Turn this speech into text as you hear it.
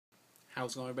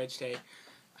How's it going, everybody, today?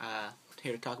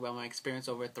 Here to talk about my experience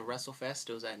over at the Wrestlefest.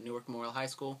 It was at Newark Memorial High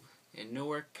School in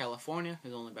Newark, California. It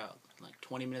was only about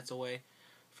 20 minutes away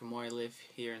from where I live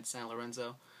here in San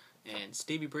Lorenzo. And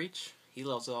Stevie Breach, he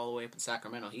lives all the way up in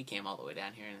Sacramento. He came all the way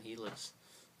down here, and he lives,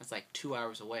 that's like 2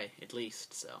 hours away at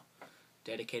least. So,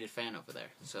 dedicated fan over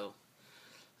there. So,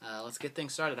 let's get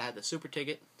things started. I had the super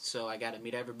ticket, so I got to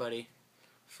meet everybody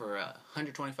for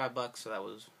 $125. So that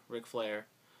was Ric Flair,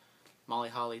 Molly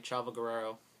Holly, Chavo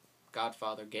Guerrero,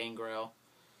 Godfather, Gangrel,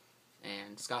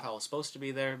 and Scott Hall was supposed to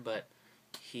be there, but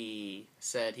he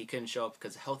said he couldn't show up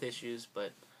because of health issues,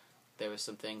 but there was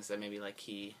some things that maybe not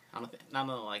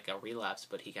like a relapse,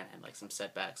 but he kind of had some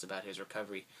setbacks about his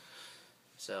recovery.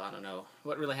 So I don't know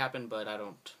what really happened, but I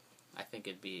don't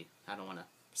want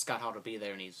Scott Hall to be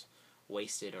there and he's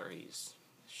wasted or he's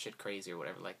shit crazy or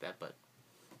whatever like that, but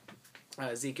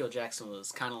Ezekiel Jackson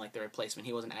was kind of like the replacement.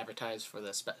 He wasn't advertised for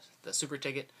the super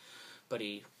ticket, but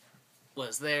he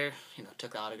was there,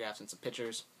 took the autographs and some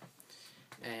pictures,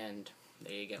 and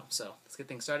there you go. So let's get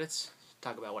things started. Let's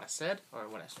talk about what I said, or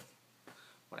what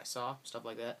I saw, stuff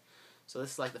like that. So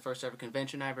this is like the first ever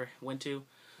convention I ever went to,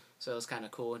 so it was kind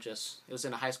of cool. It was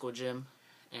in a high school gym,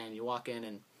 and you walk in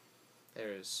and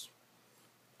there's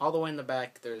all the way in the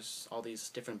back, there's all these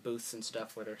different booths and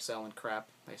stuff where they're selling crap.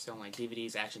 They're selling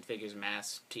DVDs, action figures,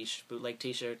 masks, bootleg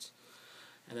T-shirts,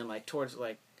 and then towards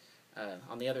on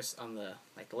the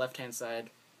left-hand side,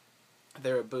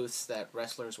 there were booths that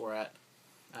wrestlers were at.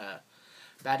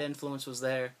 Bad Influence was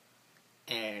there,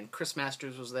 and Chris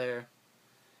Masters was there.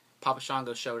 Papa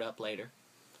Shango showed up later,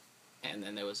 and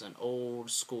then there was an old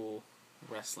school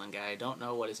wrestling guy. I don't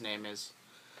know what his name is,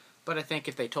 but I think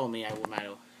if they told me, I might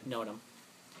have known him.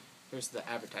 Here's the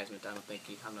advertisement. I don't know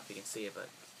if you can see it, but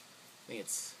I think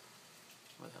it's,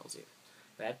 what the hell is he?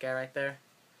 That guy right there.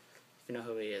 If you know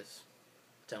who he is,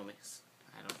 tell me.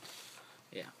 I don't.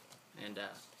 Yeah, and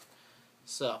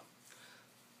so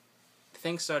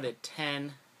things started at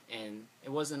 10, and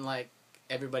it wasn't like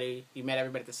you met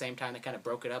everybody at the same time. They kind of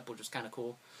broke it up, which was kind of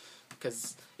cool.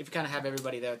 Because if you kind of have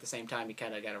everybody there at the same time, you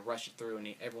kind of got to rush it through,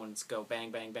 and everyone's go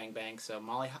bang, bang, bang, bang. So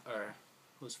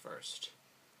who's first?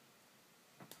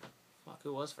 Fuck,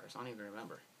 who was first? I don't even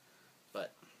remember.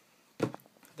 But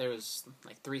there was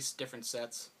 3 different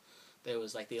sets. There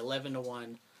was the 11 to 1,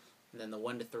 and then the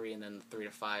 1 to 3, and then the 3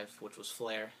 to 5, which was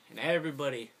Flair. And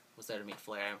everybody was there to meet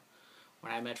Flair.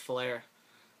 When I met Flair,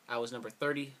 I was number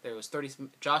 30. There was 30.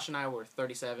 Josh and I were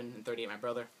 37 and 38, my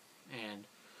brother. And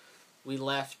we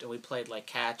left and we played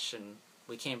catch, and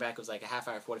we came back. It was a half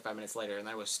hour, 45 minutes later, and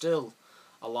there was still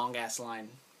a long ass line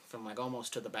from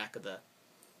almost to the back of the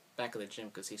gym,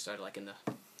 because he started in the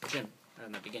gym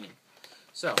in the beginning.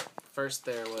 So first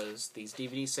there was these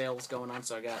DVD sales going on.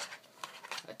 So I got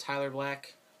a Tyler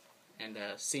Black and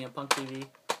a CM Punk DVD,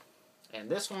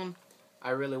 and this one I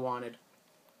really wanted,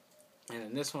 and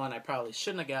then this one I probably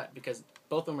shouldn't have got because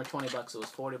both of them were $20. It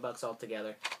was $40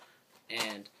 altogether,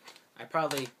 and I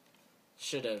probably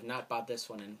should have not bought this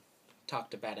one and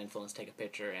talked to Bad Influence, take a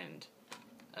picture, and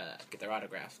get their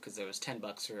autograph, because there was $10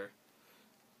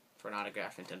 for an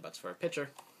autograph and $10 for a picture.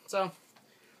 So,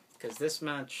 because this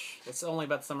match, it's only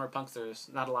about the Summer of Punks, there's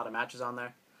not a lot of matches on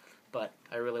there, but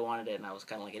I really wanted it, and I was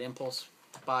kind of an impulse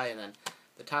buy. And then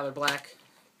the Tyler Black,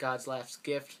 God's Last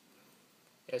Gift,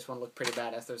 this one looked pretty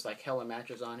badass. There's hella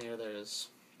matches on here. There's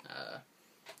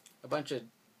a bunch of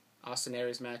Austin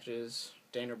Aries matches,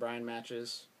 Daniel Bryan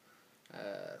matches,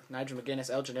 Nigel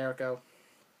McGuinness, El Generico,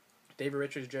 David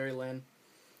Richards, Jerry Lynn.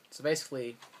 So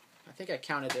basically, I think I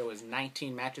counted there was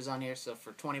 19 matches on here, so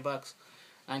for $20,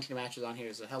 19 matches on here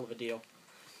is a hell of a deal.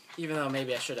 Even though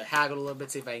maybe I should have haggled a little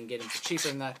bit, see if I can get them for cheaper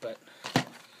than that, but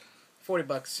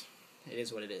 $40, it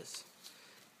is what it is.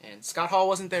 And Scott Hall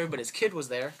wasn't there, but his kid was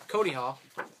there, Cody Hall.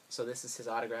 So this is his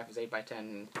autograph, his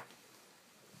 8x10.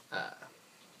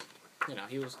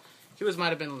 He might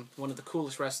have been one of the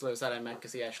coolest wrestlers that I met,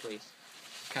 because he actually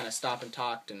kind of stopped and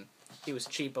talked, and he was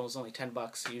cheap. It was only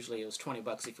 $10. Usually it was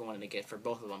 $20 if you wanted to get for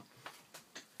both of them.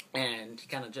 And he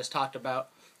kind of just talked about,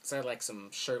 so I had some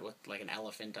shirt with an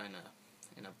elephant and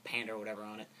a panda or whatever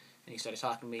on it, and he started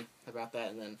talking to me about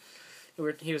that. And then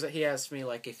he asked me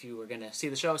if you were gonna see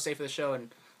the show, stay for the show,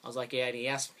 and I was like, yeah. And he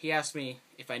asked me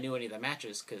if I knew any of the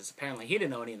matches, because apparently he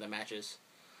didn't know any of the matches,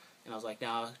 and I was like,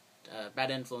 no. Bad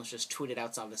Influence just tweeted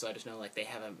out something, so I just know they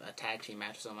have a tag team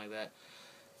match or something like that.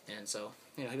 And so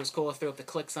he was cool. I threw up the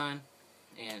click sign,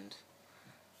 and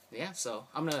yeah. So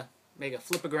I'm gonna make a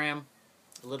flipagram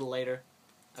a little later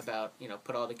about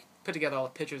put together all the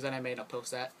pictures that I made. I'll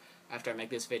post that after I make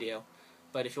this video.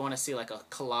 But if you want to see a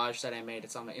collage that I made,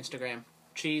 it's on my Instagram,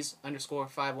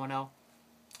 cheese_510.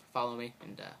 Follow me,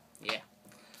 and yeah.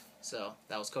 So So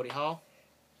that was Cody Hall,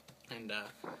 and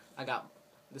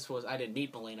I didn't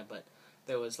meet Melina, but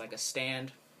there was like a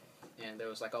stand, and there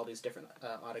was like all these different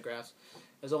autographs.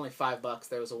 It was only $5.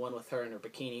 There was a one with her in her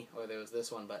bikini, or there was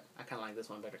this one, but I kind of like this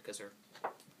one better because her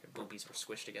boobies were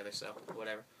squished together, so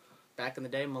whatever. Back in the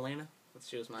day, Melina,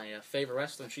 she was my favorite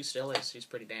wrestler, and she still is. She's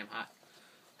pretty damn hot.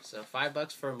 So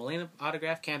 $5 for a Melina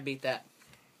autograph, can't beat that.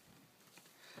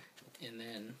 And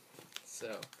then,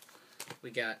 so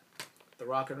we got the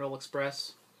Rock and Roll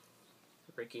Express,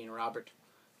 Ricky and Robert.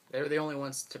 They were the only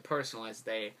ones to personalize.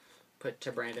 They put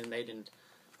to Brandon. They didn't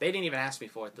even ask me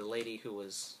for it. The lady who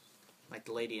was like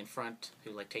the lady in front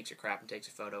who like takes your crap and takes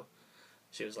your photo.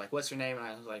 She was like, "What's your name?" And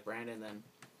I was like, "Brandon." Then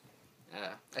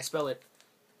I spell it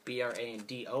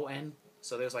Brandon.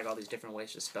 So there's like all these different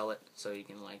ways to spell it. So you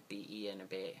can like Ben or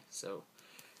B. So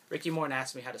Ricky Morton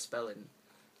asked me how to spell it, and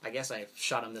I guess I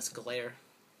shot him this glare.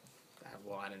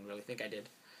 Well, I didn't really think I did,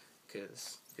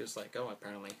 because he was like, "Oh,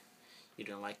 apparently you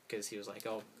didn't like," because he was like,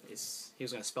 "Oh, he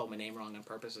was going to spell my name wrong on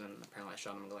purpose," and apparently I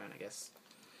shot him a glare, and I guess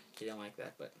he didn't like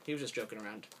that, but he was just joking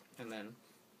around. And then,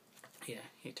 yeah,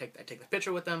 I take the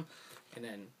picture with them, and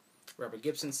then Robert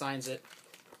Gibson signs it,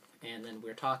 and then we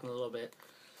were talking a little bit,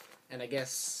 and I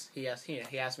guess he asked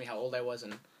me how old I was,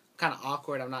 and kind of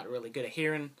awkward. I'm not really good at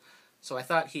hearing, so I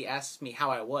thought he asked me how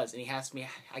I was, and he asked me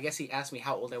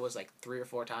how old I was like 3 or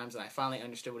 4 times, and I finally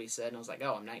understood what he said, and I was like,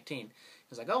 "Oh, I'm 19." He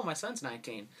was like, "Oh, my son's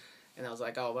 19." And I was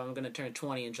like, "Oh, well, I'm going to turn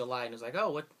 20 in July." And he was like,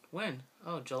 "Oh, when?"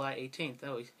 "Oh, July 18th.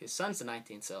 Oh, his son's the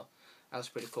 19th, so that was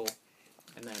pretty cool.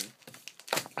 And then,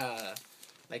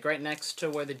 like right next to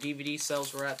where the DVD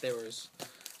sales were at, there was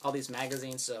all these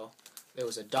magazines, so there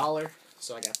was $1.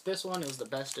 So I got this one. It was the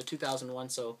best of 2001,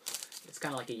 so it's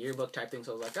kind of like a yearbook type thing.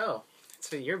 So I was like, oh, it's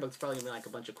for the yearbook. It's probably going to be like a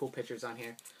bunch of cool pictures on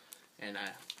here. And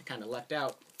I kind of lucked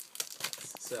out.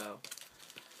 So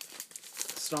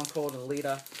Stone Cold and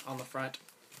Lita on the front.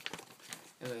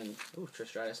 And then, Trish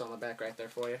Stratus on the back right there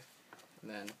for you.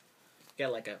 And then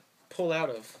got like a pull out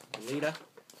of Lita.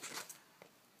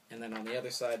 And then on the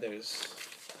other side, there's,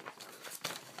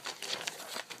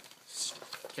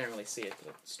 can't really see it,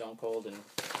 but Stone Cold, and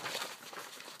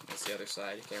that's the other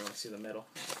side. You can't really see the middle.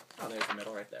 Oh, there's the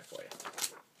middle right there for you.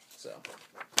 So,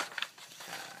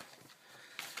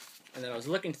 and then I was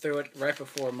looking through it right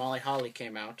before Molly Holly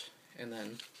came out, and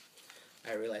then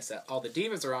I realized that all the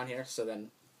divas are on here, so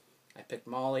then I picked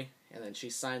Molly, and then she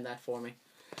signed that for me,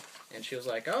 and she was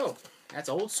like, "Oh, that's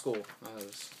old school." I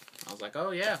was like,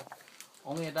 "Oh yeah,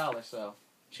 only $1." So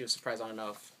she was surprised. I don't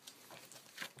know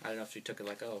if she took it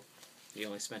like, "Oh, you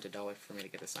only spent $1 for me to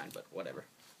get it signed," but whatever.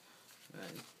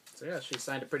 And so yeah, she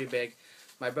signed it pretty big.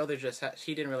 My brother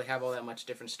he didn't really have all that much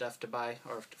different stuff to buy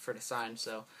or to sign,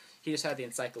 so he just had the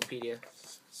encyclopedia.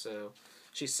 So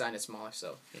she signed it smaller,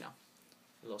 so a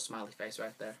little smiley face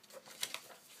right there.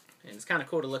 And it's kind of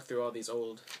cool to look through all these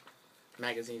old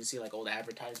magazines to see like old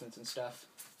advertisements and stuff,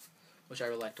 which I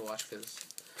really like to watch because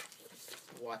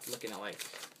looking at like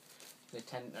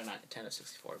not Nintendo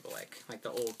 64, but like the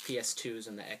old PS2s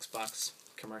and the Xbox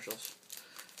commercials.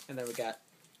 And then we got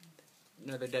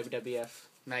another WWF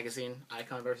magazine,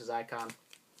 Icon versus Icon.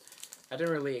 I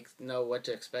didn't really know what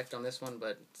to expect on this one,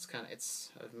 but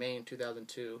it's of May in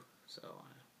 2002, so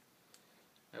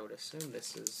I would assume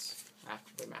this is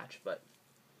after the match, but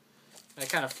I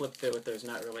kind of flipped through it. There's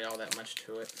not really all that much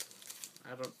to it.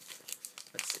 I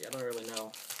don't really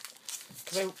know.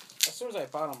 Because as soon as I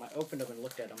bought them, I opened them and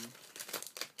looked at them.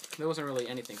 There wasn't really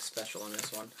anything special on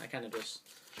this one. I kind of just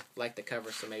liked the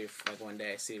cover, so maybe like one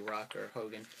day I see Rock or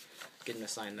Hogan getting to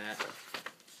sign that.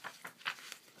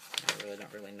 I really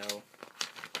don't really know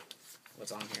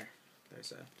what's on here.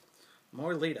 There's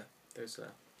more Lita. There's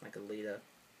like a Lita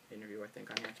interview, I think,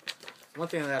 on here. One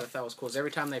thing that I thought was cool is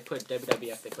every time they put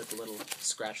WWF, they put the little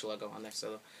scratch logo on there.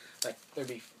 So, like, there'd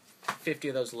be 50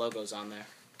 of those logos on there.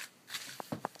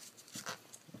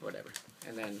 Whatever.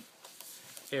 And then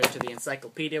here to the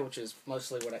encyclopedia, which is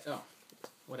mostly what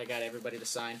I got everybody to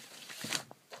sign.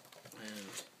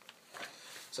 And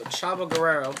so Chavo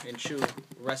Guerrero, in true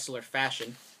wrestler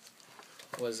fashion,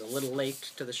 was a little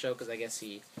late to the show because I guess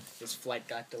his flight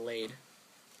got delayed.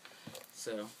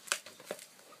 So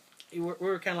we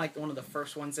were kind of like one of the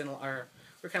first ones we're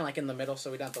kind of like in the middle,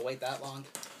 so we don't have to wait that long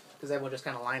because everyone just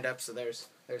kind of lined up. So there's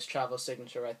Chavo's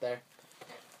signature right there.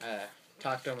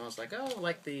 Talked to him. I was like, "Oh,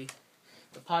 like the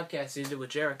podcast he did with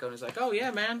Jericho," and he's like, "Oh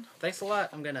yeah, man, thanks a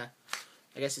lot.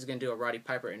 I guess he's gonna do a Roddy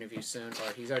Piper interview soon,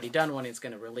 or he's already done one. He's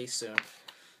gonna release soon."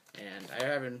 And I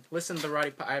haven't listened to a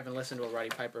Roddy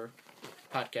Piper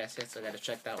podcast yet, so I got to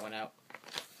check that one out.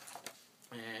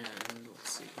 And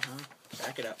let's see,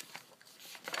 back it up.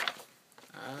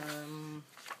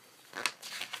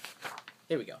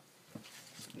 Here we go.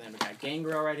 And then we got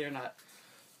Gangrel right here, not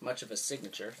much of a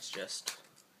signature. It's just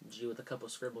G with a couple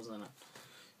scribbles on it.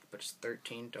 He puts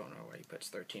 13. Don't know why he puts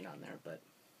 13 on there, but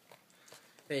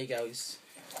there you go.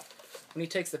 When he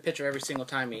takes the picture every single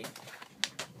time, the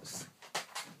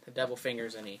devil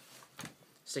fingers and he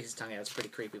sticks his tongue out. It's pretty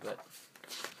creepy, but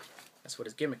that's what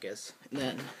his gimmick is. And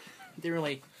then they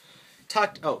really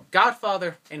talked. Oh,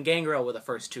 Godfather and Gangrel were the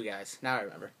first two guys. Now I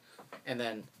remember. And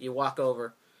then you walk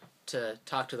over to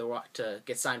talk to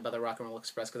get signed by the Rock and Roll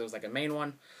Express, because there was like a main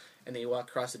one, and then you walk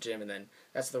across the gym, and then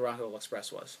that's what the Rock and Roll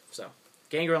Express was. So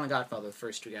Gangrel and Godfather were the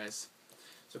first two guys.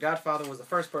 So Godfather was the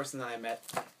first person that I met,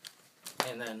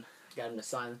 and then got him to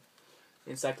sign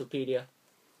the encyclopedia.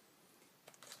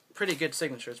 Pretty good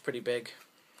signature. It's pretty big.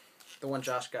 The one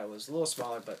Josh got was a little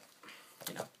smaller, but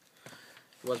you know,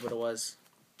 it was what it was.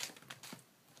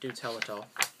 Dude's hella tall.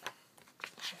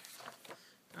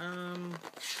 Who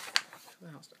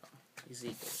else?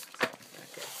 Ezekiel.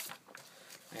 Okay.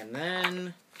 And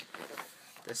then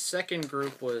the second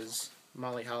group was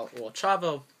Molly Holly. Well,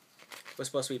 Chavo was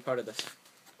supposed to be part of the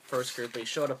first group, but he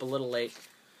showed up a little late.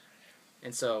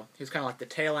 And so he was kind of like the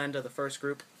tail end of the first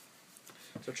group.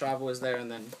 So Chavo was there, and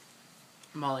then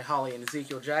Molly Holly and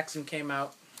Ezekiel Jackson came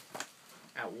out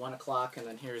at 1 o'clock, and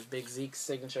then here's Big Zeke's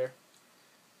signature.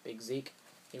 Big Zeke.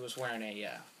 He was wearing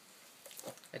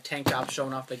a tank top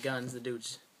showing off the guns. That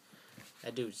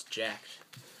dude's jacked.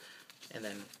 And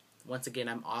then once again,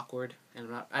 I'm awkward, and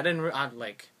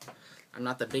I'm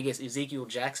not the biggest Ezekiel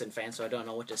Jackson fan, so I don't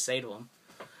know what to say to him.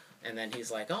 And then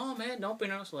he's like, "Oh man, don't be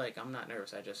nervous." Like, I'm not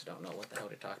nervous. I just don't know what the hell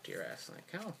to talk to your ass.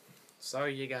 Like, oh,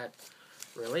 sorry you got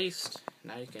released.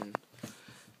 Now you can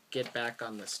get back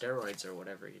on the steroids or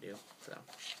whatever you do. So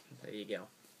there you go.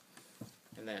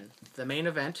 And then the main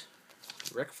event.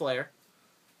 Ric Flair,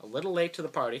 a little late to the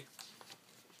party,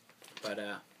 but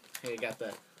here you got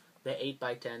the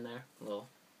 8x10 there.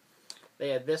 They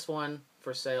had this one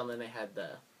for sale, and then they had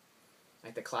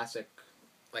the classic,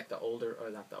 like the older, or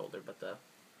not the older, but the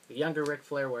younger Ric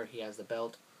Flair where he has the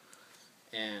belt,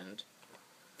 and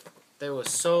there was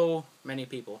so many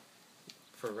people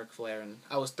for Ric Flair, and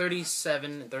I was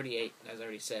 37 and 38, as I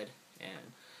already said,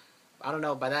 and I don't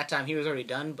know, by that time he was already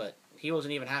done, but he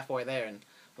wasn't even halfway there, and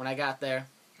when I got there,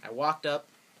 I walked up,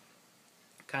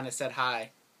 kind of said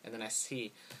hi, and then I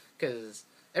see, because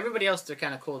everybody else, they're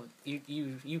kind of cool.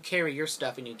 You carry your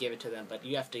stuff and you give it to them, but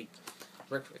you have to,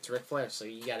 it's Ric Flair, so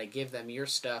you got to give them your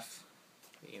stuff,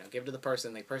 give it to the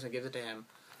person gives it to him,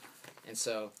 and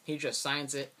so he just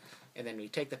signs it, and then we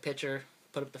take the picture,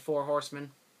 put up the 4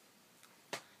 horsemen,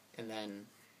 and then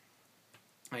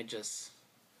we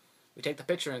take the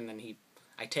picture, and then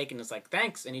I take it and it's like,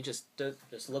 thanks, and he just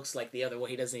looks like the other way.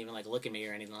 He doesn't even look at me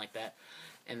or anything like that.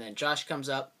 And then Josh comes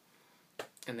up,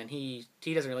 and then he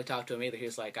doesn't really talk to him either. He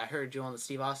was like, "I heard you on the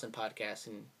Steve Austin podcast,"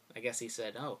 and I guess he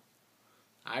said, "Oh,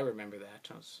 I remember that."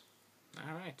 I was,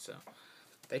 all right. So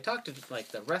they talked to,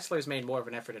 the wrestlers made more of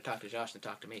an effort to talk to Josh than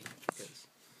talk to me, because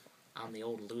I'm the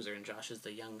old loser and Josh is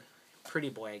the young pretty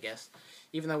boy, I guess.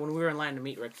 Even though when we were in line to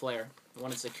meet Ric Flair,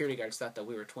 one of the security guards thought that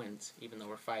we were twins, even though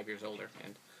we're 5 years older,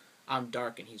 and I'm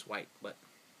dark and he's white, but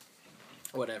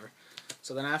whatever.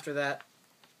 So then after that,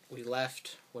 we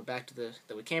left, we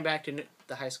came back to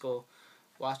the high school,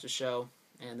 watched the show,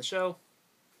 and the show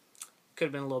could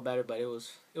have been a little better, but it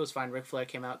was fine. Ric Flair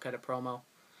came out, cut a promo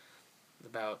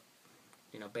about,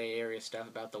 Bay Area stuff,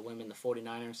 about the women, the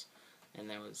 49ers, and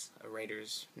there was a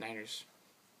Raiders-Niners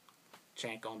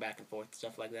chant going back and forth,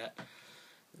 stuff like that.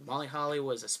 Molly Holly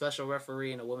was a special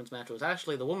referee in a women's match.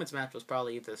 The women's match was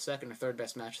probably either the second or third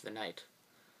best match of the night.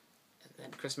 And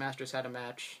then Chris Masters had a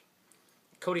match.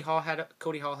 Cody Hall had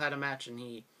a match, and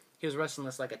he was wrestling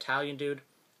this Italian dude.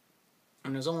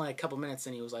 And it was only a couple minutes,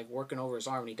 and he was working over his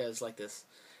arm, and he does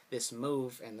this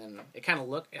move, and then it kind of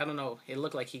looked, I don't know, it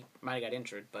looked like he might have got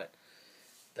injured, but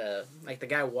the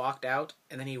guy walked out,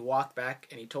 and then he walked back,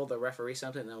 and he told the referee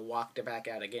something, and then walked back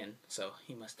out again. So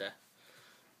he must have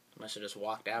just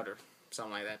walked out or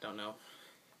something like that, don't know.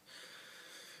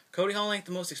 Cody Hall ain't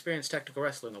the most experienced technical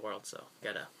wrestler in the world, so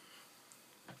gotta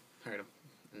hurt him.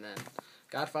 And then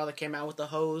Godfather came out with the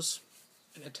hose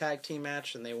in a tag team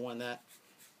match, and they won that.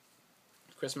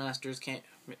 Chris Masters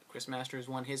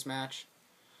won his match.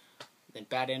 Then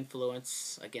Bad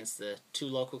Influence against the 2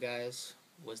 local guys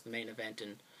was the main event,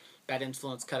 and Bad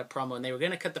Influence cut a promo, and they were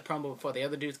going to cut the promo before the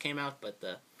other dudes came out, but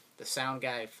the sound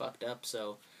guy fucked up,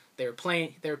 so they were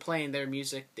playing their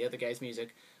music, the other guy's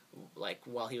music,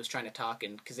 while he was trying to talk,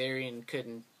 and Kazarian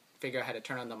couldn't figure out how to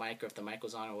turn on the mic, or if the mic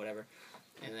was on or whatever,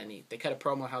 and then they cut a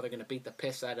promo how they're going to beat the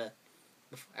piss out of,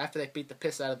 after they beat the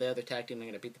piss out of the other tag team, they're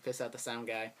going to beat the piss out of the sound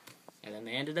guy, and then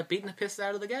they ended up beating the piss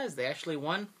out of the guys. They actually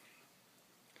won.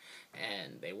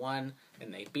 and they won,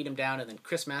 and they beat him down, and then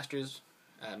Chris Masters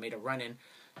made a run-in,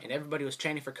 and everybody was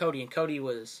chanting for Cody, and Cody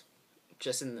was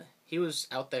just he was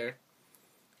out there,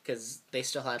 because they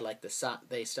still had like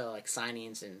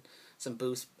signings and some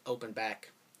booths open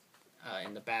back,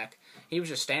 in the back. He was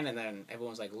just standing there, and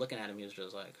everyone was like looking at him. He was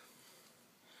just like,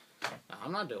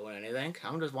 I'm not doing anything.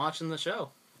 I'm just watching the show.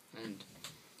 And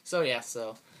so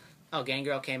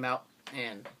Gangrel came out,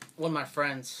 and one of my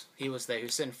friends, he was there. He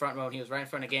was sitting front row, and he was right in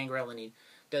front of Gangrel, and he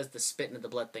does the spit into the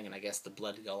blood thing, and I guess the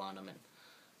blood got on him, and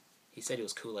he said he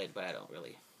was Kool-Aid, but I don't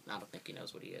think he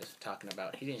knows what he is talking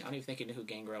about. I don't even think he knew who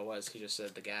Gangrel was. He just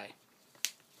said the guy.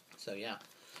 So yeah.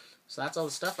 So that's all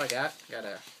the stuff I got. Got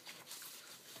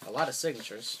a lot of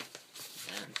signatures.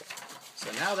 And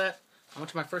so now that I went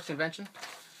to my first convention,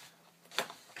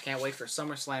 can't wait for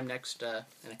SummerSlam next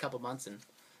in a couple months, and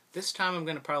this time I'm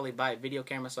going to probably buy a video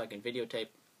camera so I can videotape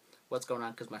what's going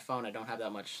on, because my phone, I don't have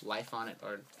that much life on it,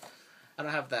 or I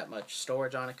don't have that much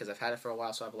storage on it because I've had it for a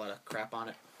while, so I have a lot of crap on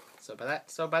it. So by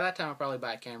that time I'll probably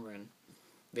buy a camera and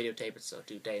videotape it, so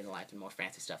do day in the life and more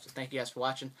fancy stuff. So thank you guys for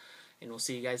watching, and we'll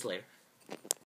see you guys later.